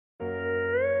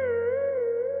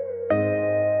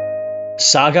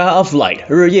Saga of Light,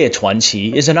 日月传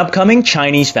奇 is an upcoming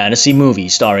Chinese fantasy movie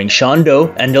starring Shawn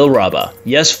Dou and Dilraba.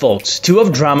 Yes folks, two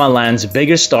of dramaland's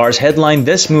biggest stars headlined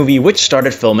this movie, which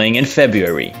started filming in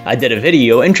February. I did a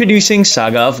video introducing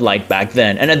Saga of Light back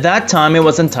then, and at that time it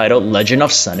was entitled Legend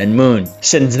of Sun and Moon.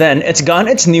 Since then, it's gotten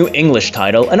its new English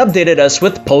title and updated us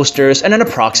with posters and an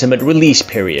approximate release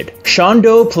period. Shawn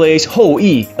Dou plays Hou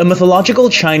Yi, a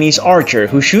mythological Chinese archer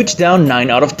who shoots down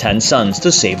 9 out of 10 suns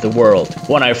to save the world.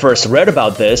 When I first read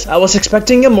about this, I was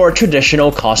expecting a more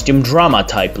traditional costume drama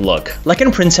type look, like in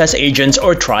Princess Agents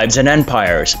or Tribes and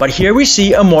Empires, but here we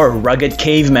see a more rugged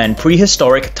caveman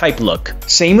prehistoric type look.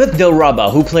 Same with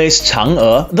Dilraba, who plays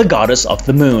Chang'e, the goddess of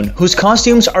the moon, whose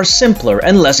costumes are simpler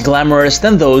and less glamorous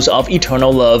than those of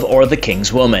Eternal Love or the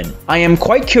King's Woman. I am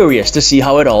quite curious to see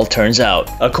how it all turns out.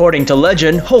 According to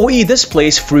legend, Hou Yi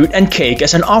displays fruit and cake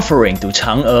as an offering to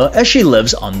Chang'e as she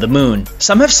lives on the moon.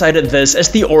 Some have cited this as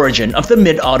the origin of the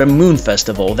Mid-Autumn Moon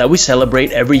Festival that we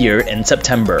celebrate every year in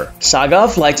September. Saga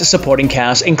of Light's supporting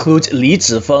cast includes Li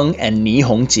Zifeng and Ni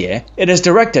Hongjie. It is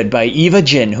directed by Eva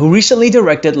Jin, who recently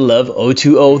directed Love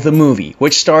 020 the movie,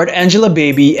 which starred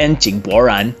Angelababy and Jing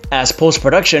Boran. As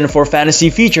post-production for fantasy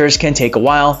features can take a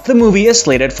while, the movie is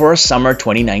slated for a summer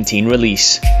 2019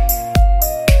 release.